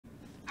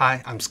Hi,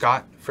 I'm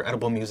Scott for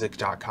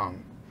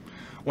ediblemusic.com.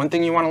 One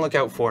thing you want to look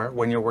out for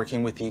when you're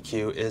working with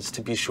EQ is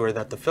to be sure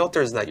that the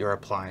filters that you're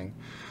applying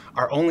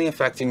are only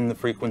affecting the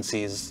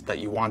frequencies that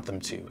you want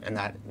them to, and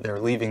that they're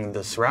leaving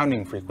the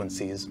surrounding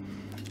frequencies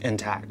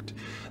intact.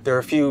 There are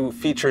a few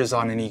features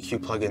on an EQ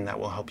plugin that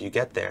will help you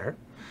get there.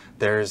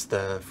 There's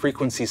the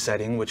frequency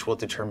setting, which will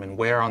determine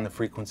where on the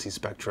frequency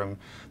spectrum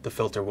the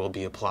filter will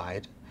be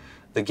applied.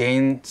 The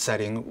gain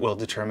setting will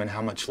determine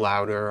how much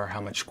louder or how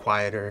much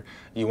quieter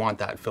you want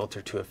that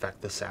filter to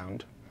affect the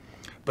sound.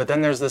 But then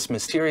there's this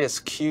mysterious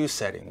Q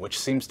setting, which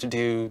seems to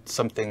do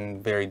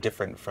something very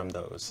different from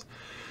those.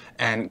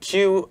 And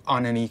Q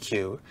on an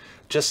EQ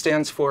just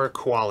stands for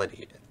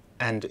quality.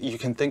 And you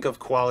can think of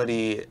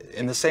quality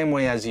in the same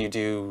way as you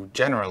do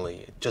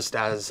generally, just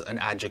as an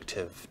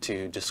adjective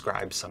to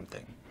describe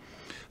something.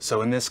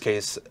 So in this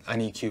case,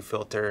 an EQ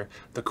filter,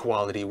 the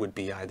quality would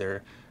be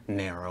either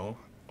narrow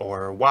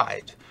or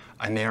wide.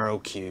 A narrow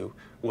Q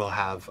will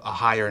have a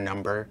higher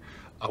number,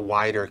 a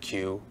wider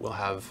Q will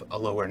have a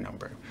lower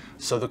number.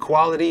 So the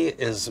quality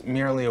is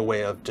merely a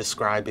way of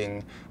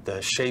describing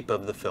the shape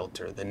of the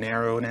filter, the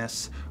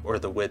narrowness or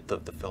the width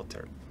of the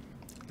filter.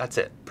 That's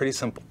it, pretty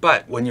simple.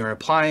 But when you're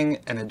applying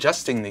and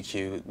adjusting the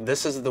Q,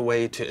 this is the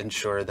way to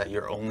ensure that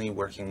you're only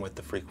working with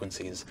the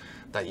frequencies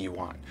that you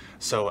want.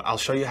 So I'll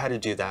show you how to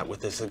do that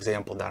with this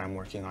example that I'm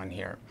working on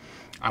here.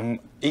 I'm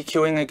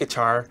EQing a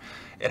guitar.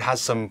 It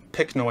has some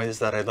pick noise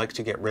that I'd like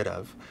to get rid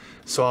of.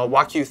 So I'll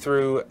walk you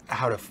through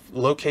how to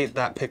locate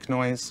that pick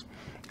noise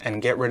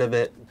and get rid of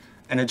it.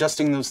 And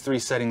adjusting those three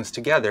settings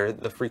together,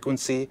 the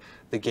frequency,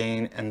 the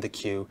gain, and the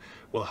Q,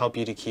 will help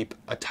you to keep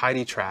a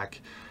tidy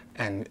track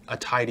and a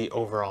tidy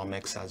overall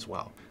mix as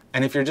well.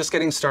 And if you're just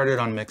getting started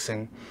on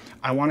mixing,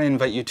 I want to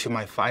invite you to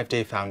my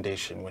 5-Day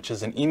Foundation, which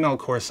is an email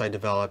course I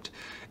developed.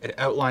 It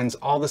outlines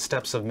all the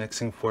steps of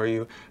mixing for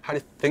you, how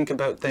to think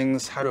about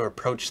things, how to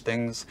approach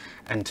things,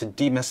 and to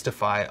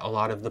demystify a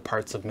lot of the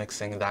parts of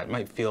mixing that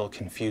might feel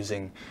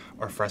confusing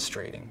or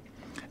frustrating.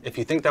 If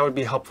you think that would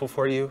be helpful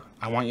for you,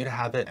 I want you to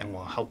have it, and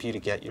will help you to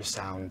get your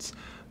sounds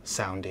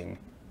sounding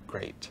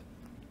great.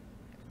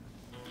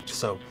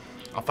 So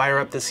I'll fire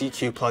up this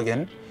EQ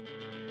plugin.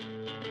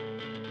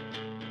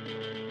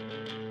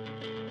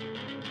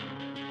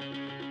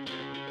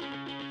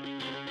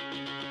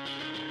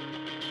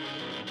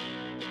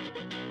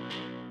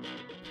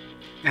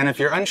 And if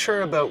you're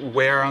unsure about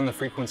where on the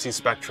frequency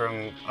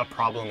spectrum a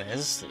problem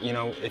is,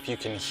 if you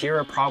can hear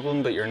a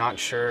problem but you're not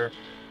sure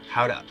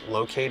how to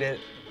locate it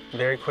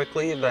very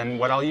quickly, then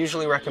what I'll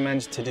usually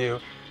recommend to do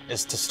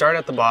is to start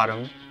at the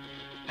bottom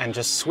and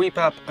just sweep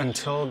up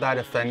until that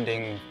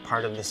offending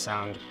part of the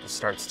sound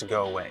starts to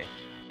go away.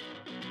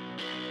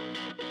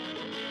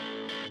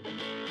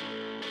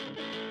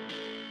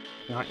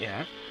 Not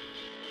yet.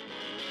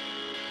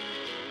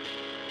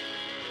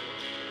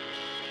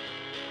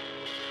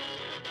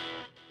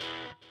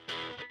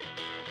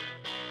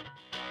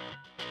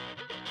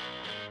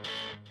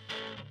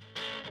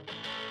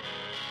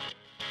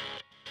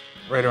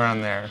 Right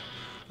around there.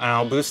 And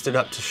I'll boost it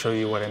up to show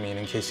you what I mean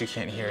in case you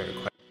can't hear it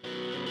quite.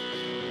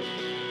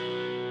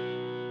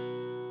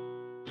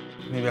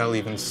 Maybe I'll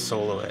even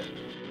solo it.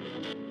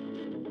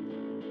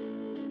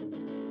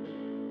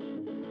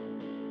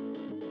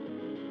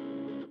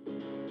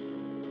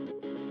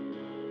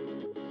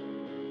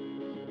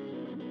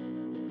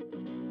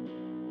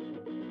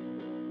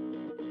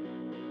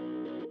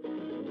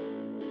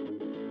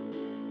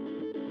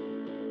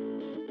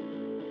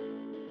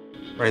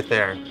 Right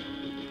there.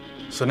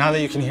 So now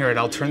that you can hear it,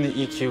 I'll turn the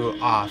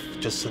EQ off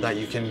just so that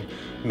you can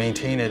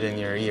maintain it in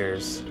your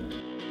ears.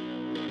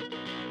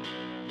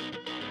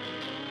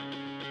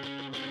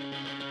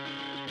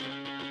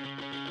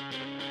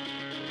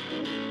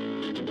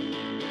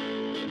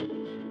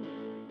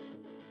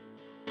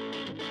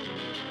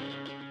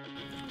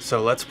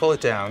 So let's pull it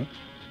down.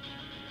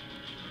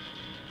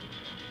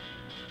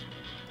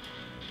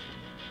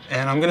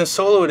 And I'm going to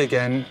solo it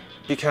again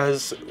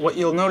because what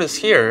you'll notice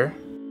here,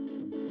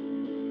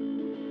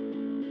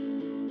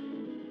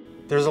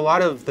 there's a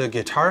lot of the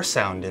guitar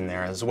sound in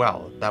there as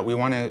well that we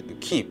want to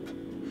keep.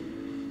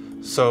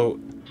 So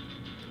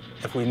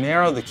if we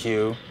narrow the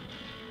Q,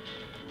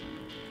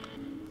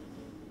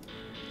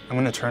 I'm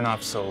going to turn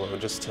off solo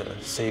just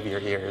to save your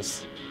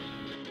ears.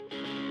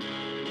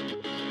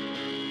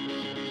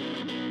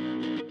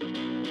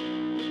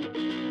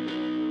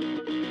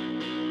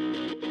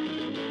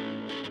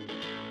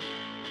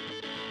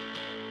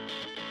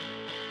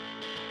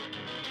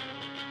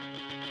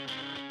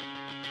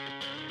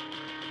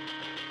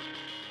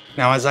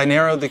 Now as I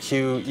narrow the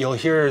Q, you'll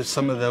hear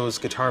some of those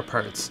guitar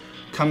parts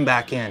come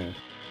back in.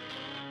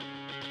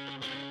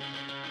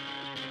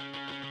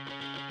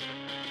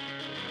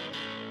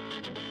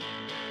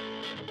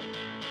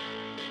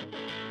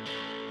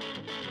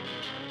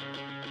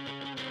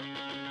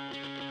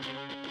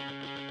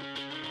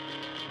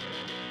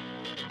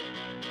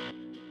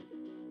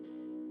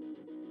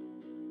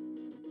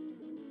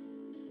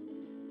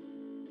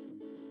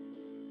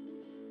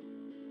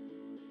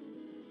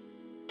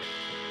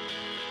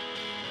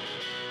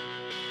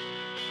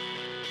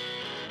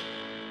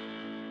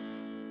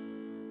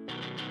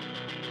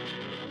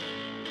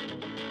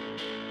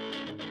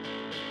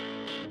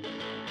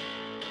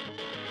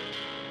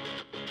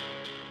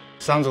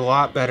 Sounds a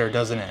lot better,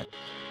 doesn't it?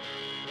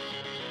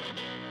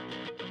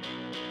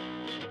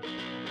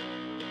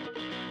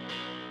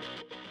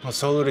 I'll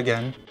solo it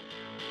again.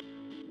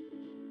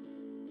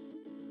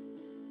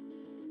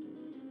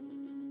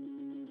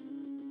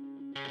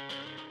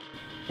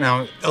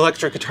 Now,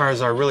 electric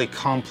guitars are really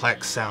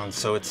complex sounds,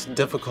 so it's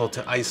difficult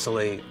to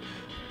isolate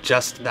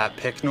just that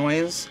pick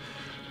noise.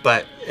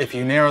 But if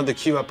you narrow the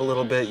cue up a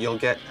little bit, you'll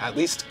get at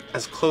least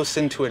as close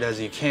into it as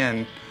you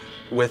can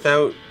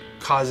without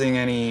causing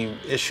any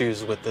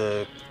issues with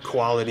the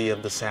quality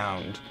of the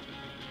sound.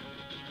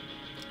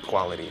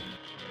 Quality.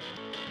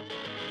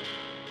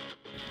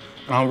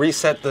 And I'll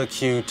reset the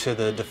cue to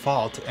the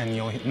default and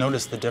you'll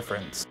notice the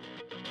difference.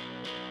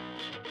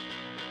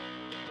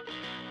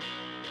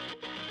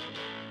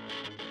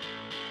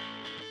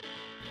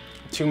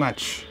 Too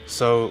much.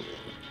 So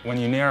when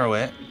you narrow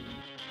it,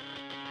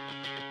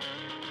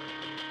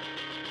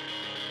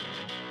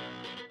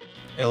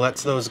 it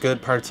lets those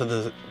good parts of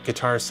the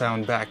guitar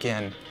sound back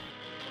in.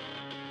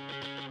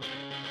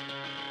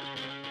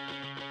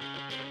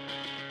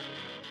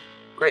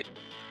 Great.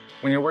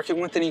 When you're working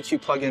with an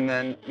EQ plugin,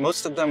 then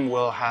most of them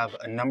will have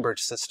a numbered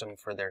system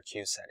for their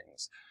cue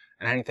settings.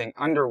 And anything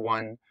under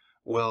 1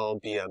 will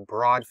be a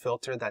broad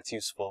filter that's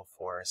useful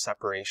for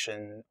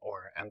separation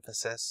or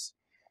emphasis,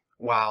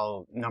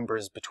 while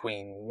numbers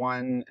between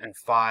 1 and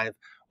 5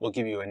 will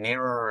give you a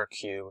narrower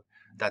cue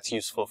that's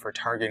useful for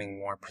targeting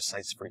more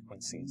precise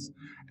frequencies.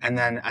 And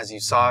then, as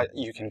you saw,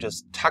 you can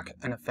just tuck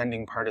an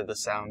offending part of the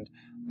sound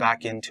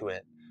back into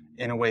it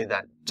in a way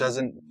that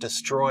doesn't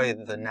destroy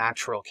the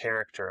natural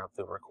character of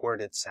the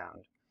recorded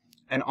sound,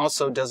 and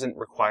also doesn't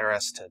require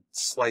us to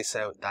slice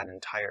out that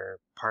entire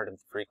part of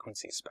the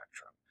frequency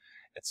spectrum.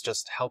 It's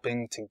just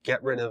helping to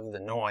get rid of the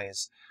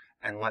noise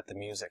and let the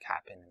music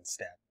happen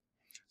instead.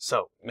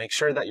 So make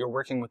sure that you're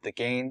working with the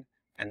gain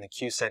and the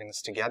cue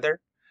settings together.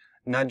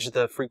 Nudge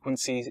the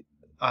frequency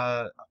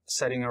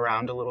setting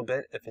around a little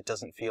bit if it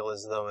doesn't feel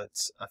as though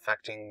it's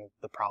affecting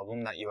the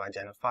problem that you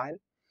identified,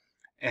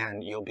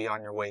 and you'll be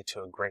on your way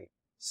to a great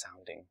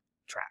sounding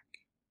track.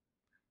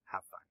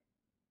 Have fun.